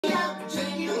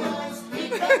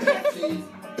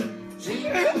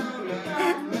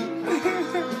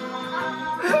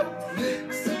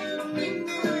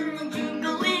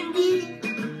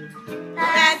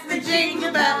That's the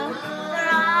jingle bell rock.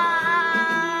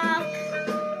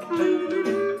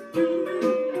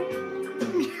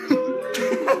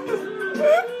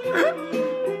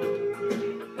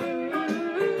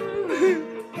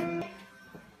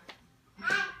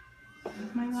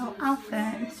 My little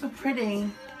outfit, it's so pretty.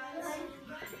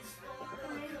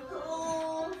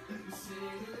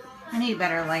 I need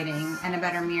better lighting and a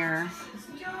better mirror.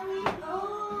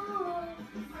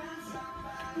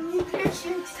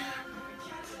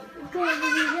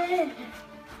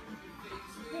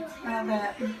 Love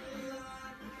it.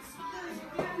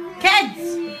 Kids!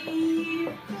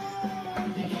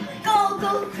 Go,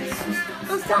 go, Christmas.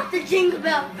 Go stop the jingle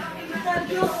bell.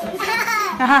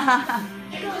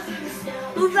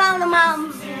 Move on the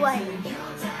mountain's way.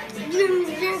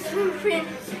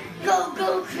 Go,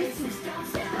 go, Christmas.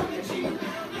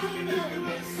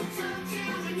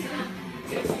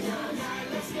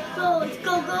 Go, let's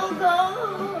go, go,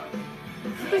 go.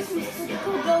 Christmas,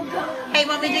 go, go, go. Hey,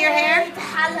 want me to do your hair? It's a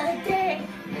holiday.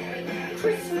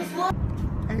 Christmas.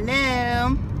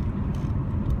 Hello.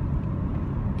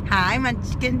 Hi,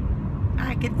 Munchkin.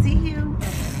 I can see you.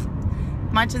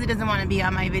 Munchkin doesn't want to be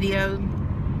on my video,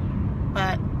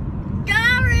 but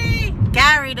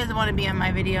Gary doesn't want to be on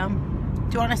my video.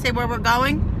 Do you want to say where we're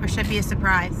going, or should it be a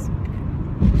surprise?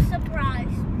 Surprise.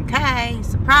 Okay,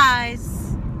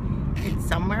 surprise. It's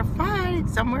somewhere fun.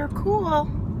 It's somewhere cool.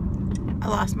 I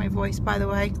lost my voice, by the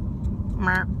way.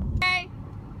 Hey.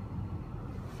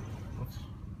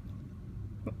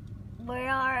 We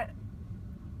are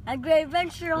at Great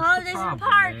Adventure Holidays in the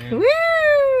Park. Man?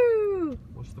 Woo!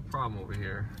 What's the problem over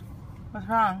here? What's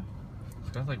wrong?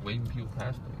 This guy's like waving people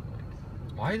past me. Like,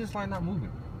 why is this line not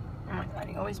moving? Oh my god,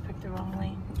 you always pick the wrong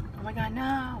lane. Oh my god,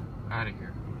 no. Out of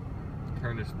here.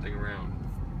 Turn this thing around.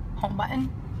 Home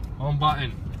button? Home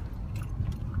button.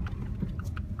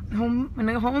 Home?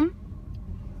 Wanna go home?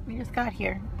 We just got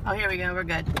here. Oh, here we go. We're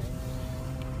good.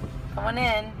 Going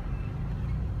in.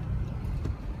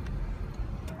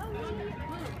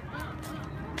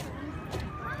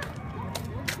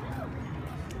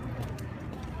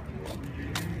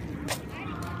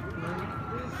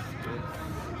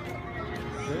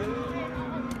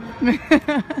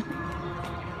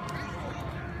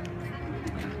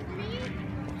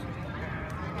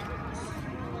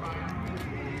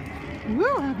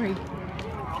 Woo, Aubrey.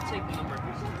 I'll take number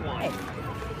one.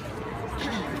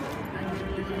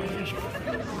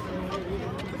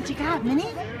 What you got,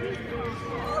 Minnie?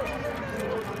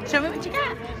 Show me what you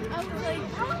got.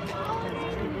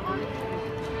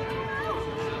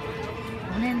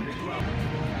 Come in.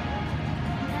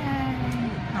 Yay.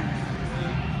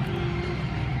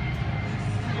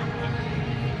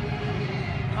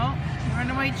 Oh, the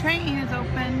runaway train is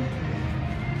open.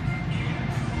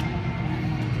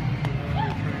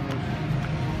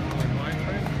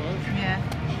 Yeah.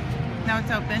 Now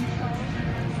it's open.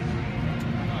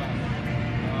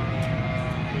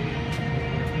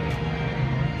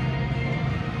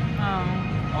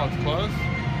 Oh, it's closed? Is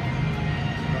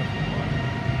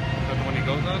that the one he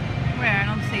goes on? Where? I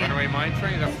don't see it. Runaway mine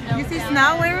train? You see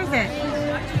snow? Where is it?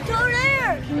 Go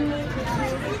there.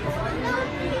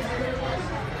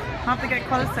 I'll have to get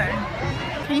closer.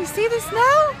 Can you see the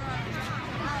snow?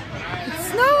 It's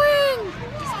snowing!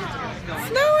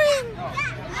 Snowing!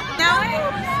 Snowing?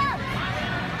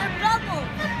 A bubble.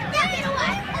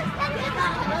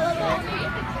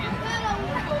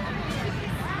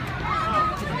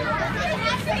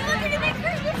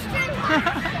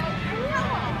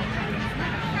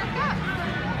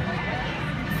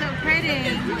 So pretty.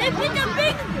 They put the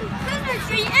big Christmas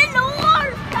tree in the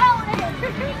water fountain.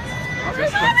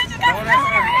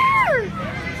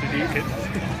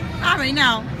 I already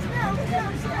know.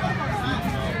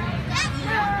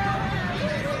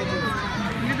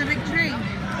 You're the big tree.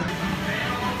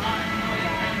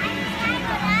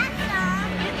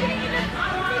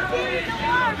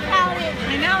 I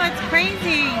know, it's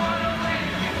crazy.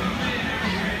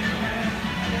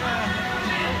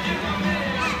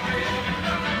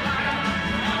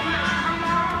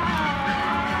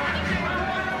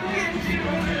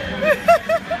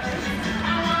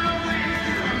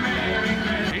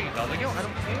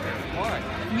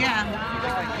 Yeah.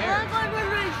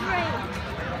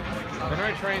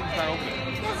 Runaway train's not open.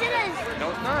 Yes, it is. No,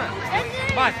 it's not. Yes, it is.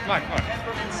 Come on, come on, come on.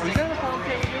 Are you gonna phone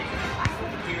case?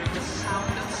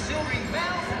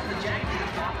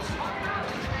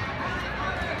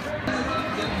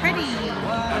 Pretty.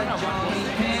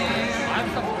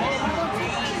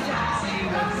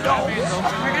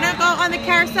 We're gonna go on the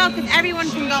carousel because everyone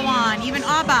can go on, even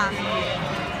Abba.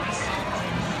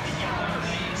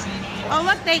 Oh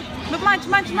look, munch,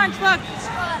 look.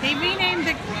 They renamed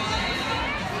the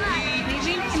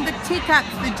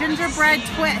teacups, the gingerbread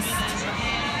twist.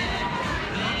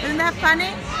 Isn't that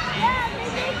funny?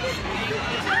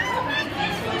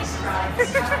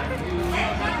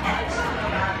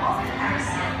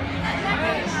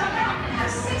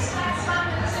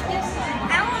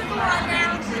 I want to go on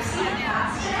now.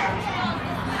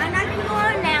 I'm not going to go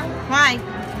on now. Why?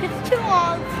 It's too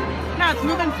long. No, it's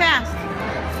moving fast.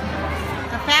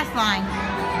 It's a fast line.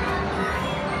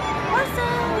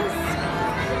 Horses.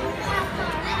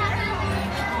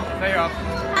 Stay up.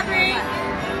 Hungry.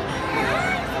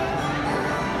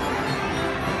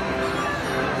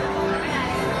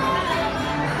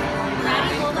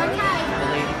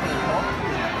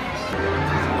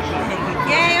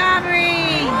 Yay,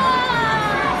 Aubrey!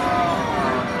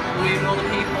 Waving all the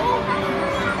people.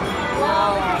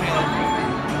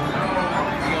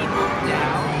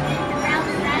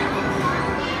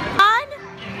 Fun?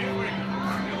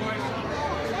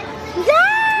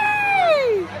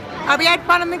 Yay! Aubrey had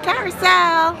fun on the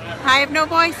carousel. I have no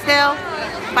voice still.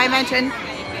 If I mentioned,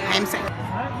 I am sick.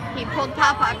 He pulled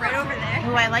Papa right over there.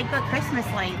 Oh, I like the Christmas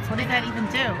lights. What did that even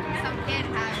do? Some kid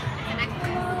has an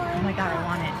extra. Oh my god, I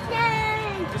want it. Yay!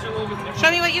 Show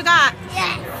me what you got.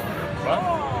 Yes!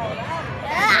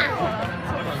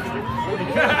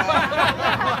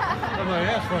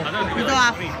 Go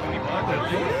off.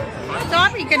 What's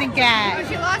Aubrey gonna get?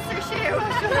 She lost her shoe.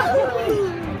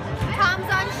 Tom's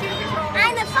on shoe control.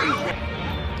 I'm the fire.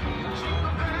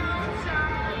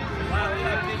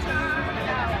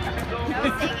 No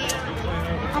singing.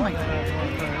 Oh my god.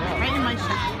 Right in my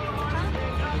shot.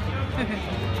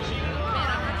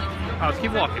 Oh, let's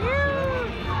keep walking.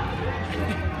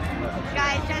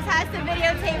 Guys, Jess has the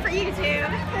videotape for YouTube.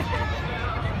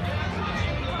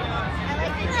 I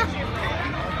like the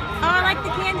gingerbread. Oh, I like the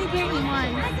candy cane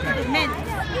one. The mint.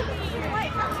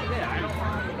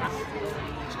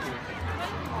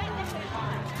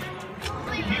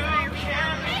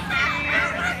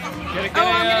 Oh,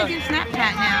 I'm gonna do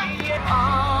Snapchat now.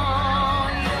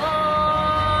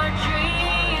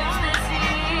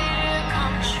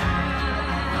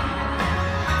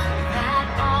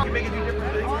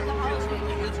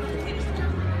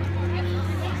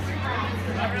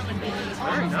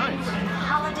 Very nice.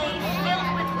 Holiday filled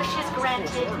with wishes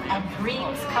granted and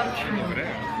dreams come true.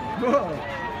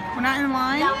 We're not in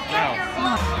line? Wow.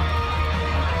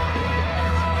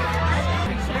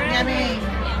 Yummy.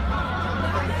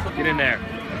 Get in there.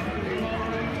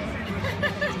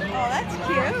 Oh, that's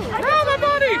cute. Oh, my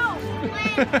body!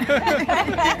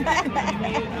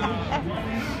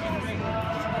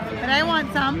 But I want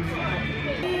some.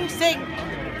 Sing.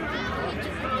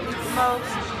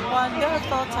 Most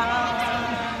wonderful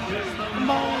time.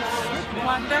 Most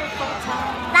wonderful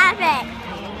time. Stop it.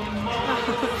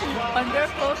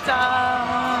 Wonderful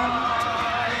time.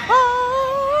 Holy.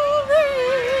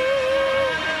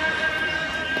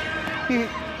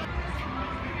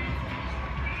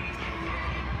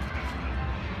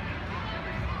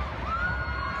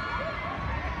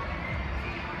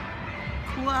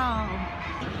 Wow.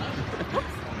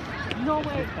 No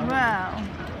way. Wow.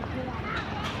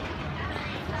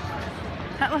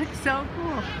 That looks so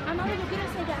cool. I'm not even gonna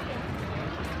say that.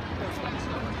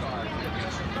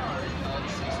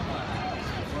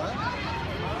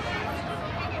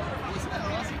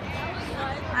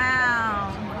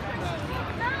 Wow.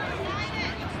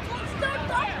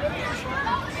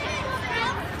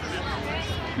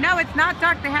 No, it's not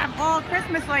dark. They have all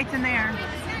Christmas lights in there.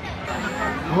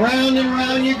 Round and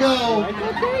round you go.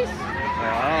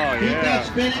 Oh, Keep that yeah.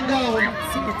 spinning going.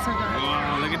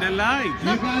 Oh, look at that light.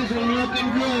 You guys are looking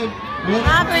good. What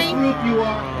Aubrey. group you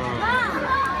are?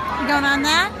 You going on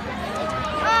that?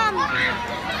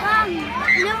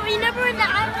 You never in the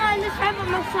island this time by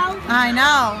myself. I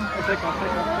know.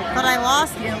 But I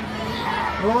lost you.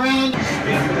 Around.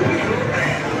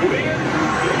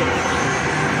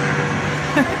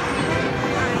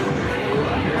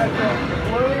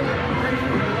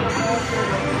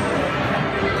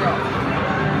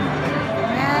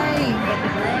 Hey.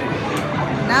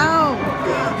 No.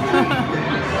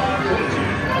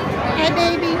 Hey,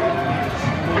 baby.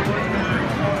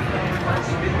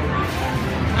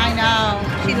 I know.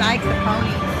 She likes the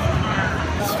ponies.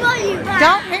 Show you that.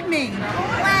 Don't hit me.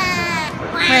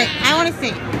 Wait, I want to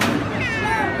see.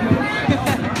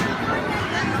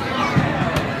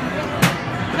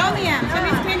 Show me him. Show me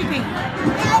his candy cane.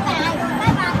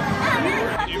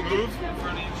 You move in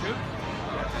front of you, shoot.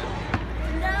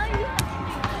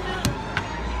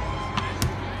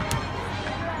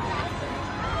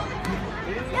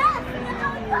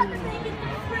 little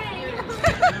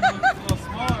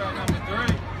smaller on number 3.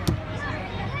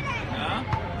 Yeah?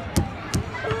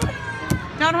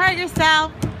 Don't hurt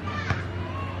yourself.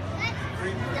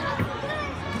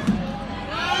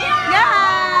 Yay!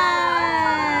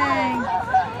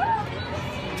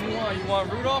 You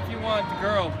want Rudolph? You want the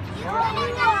girl?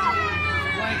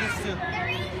 Blankets too.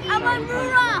 I want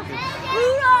Rudolph.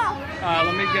 Rudolph.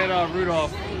 Let me get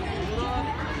Rudolph.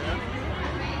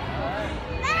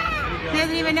 He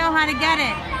doesn't even know how to get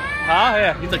it. Huh?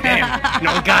 Yeah. He's like, damn,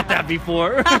 no one got that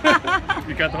before.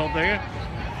 You got the whole thing?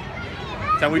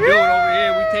 That's how we do it over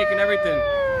here. We taking everything.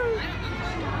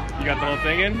 You got the whole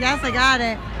thing in? Yes, I got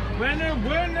it. Winner,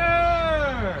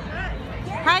 winner!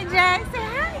 Hi, Jay. Say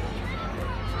hi.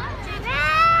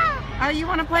 Oh, you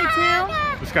want to play too?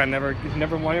 This guy never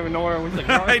won't even know where he's like.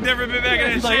 I never been back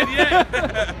in He's that like, shit yet.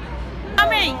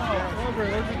 Coming. Over,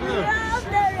 what's it do?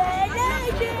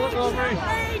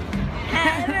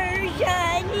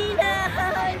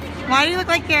 Why do you look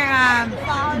like you're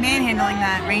manhandling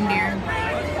that reindeer?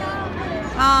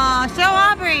 Oh, show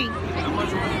Aubrey.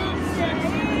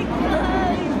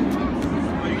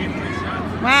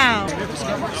 Wow.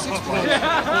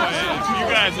 You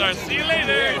guys are. See you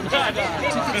later.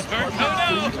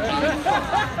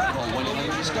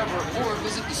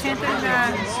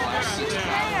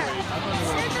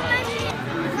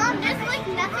 Mom, there's like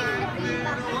nothing in the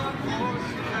feedback.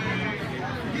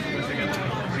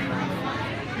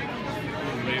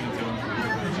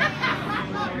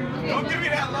 Don't give me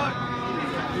that look.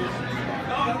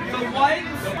 We're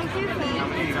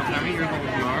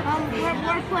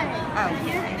playing. Oh.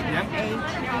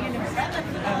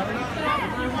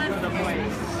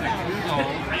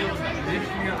 This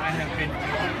year I have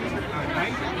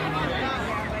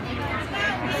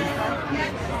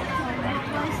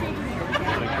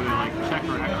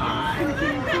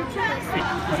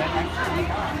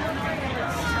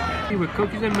been with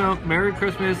cookies and milk. Merry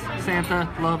Christmas, Santa.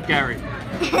 Love, Gary.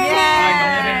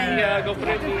 Yeah. Go put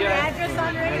it in the Address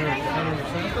on it.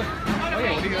 Oh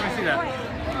yeah, what do you see that?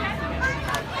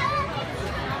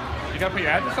 You gotta put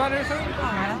your address on it or something?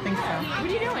 I don't think so. What are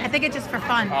you doing? I think it's just for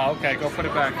fun. Oh, okay. Go put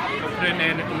it back. Go put it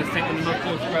in the sink in the little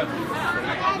close spread.